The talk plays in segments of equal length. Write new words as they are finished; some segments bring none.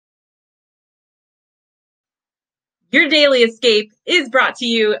Your daily escape is brought to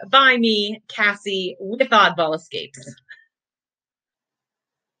you by me, Cassie, with Oddball Escapes.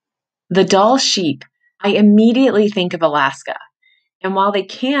 The Dall sheep. I immediately think of Alaska. And while they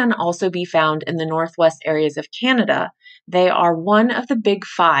can also be found in the northwest areas of Canada, they are one of the big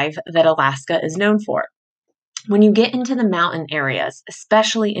five that Alaska is known for. When you get into the mountain areas,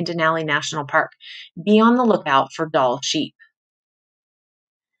 especially in Denali National Park, be on the lookout for Dall sheep.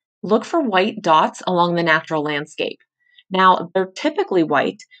 Look for white dots along the natural landscape. Now, they're typically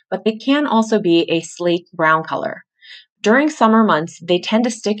white, but they can also be a slate brown color. During summer months, they tend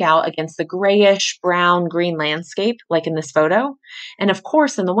to stick out against the grayish, brown, green landscape, like in this photo. And of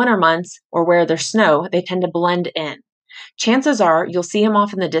course, in the winter months, or where there's snow, they tend to blend in. Chances are you'll see them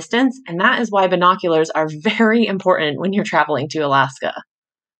off in the distance, and that is why binoculars are very important when you're traveling to Alaska.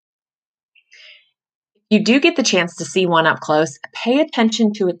 If you do get the chance to see one up close, pay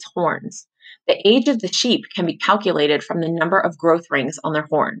attention to its horns. The age of the sheep can be calculated from the number of growth rings on their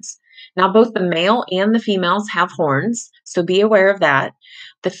horns. Now, both the male and the females have horns, so be aware of that.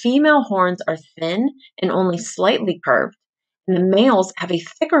 The female horns are thin and only slightly curved, and the males have a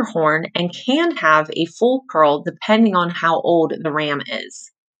thicker horn and can have a full curl depending on how old the ram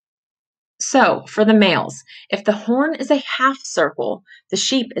is. So, for the males, if the horn is a half circle, the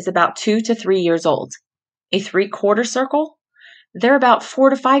sheep is about 2 to 3 years old. A 3/4 circle, they're about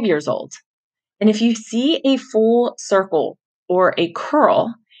 4 to 5 years old. And if you see a full circle or a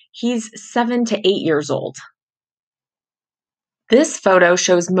curl, he's 7 to 8 years old. This photo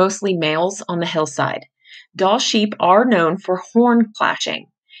shows mostly males on the hillside. Dall sheep are known for horn clashing.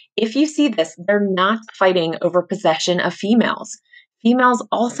 If you see this, they're not fighting over possession of females. Females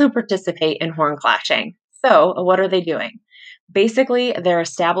also participate in horn clashing. So, what are they doing? Basically, they're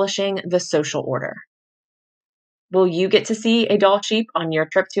establishing the social order. Will you get to see a Dall sheep on your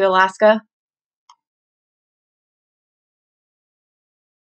trip to Alaska?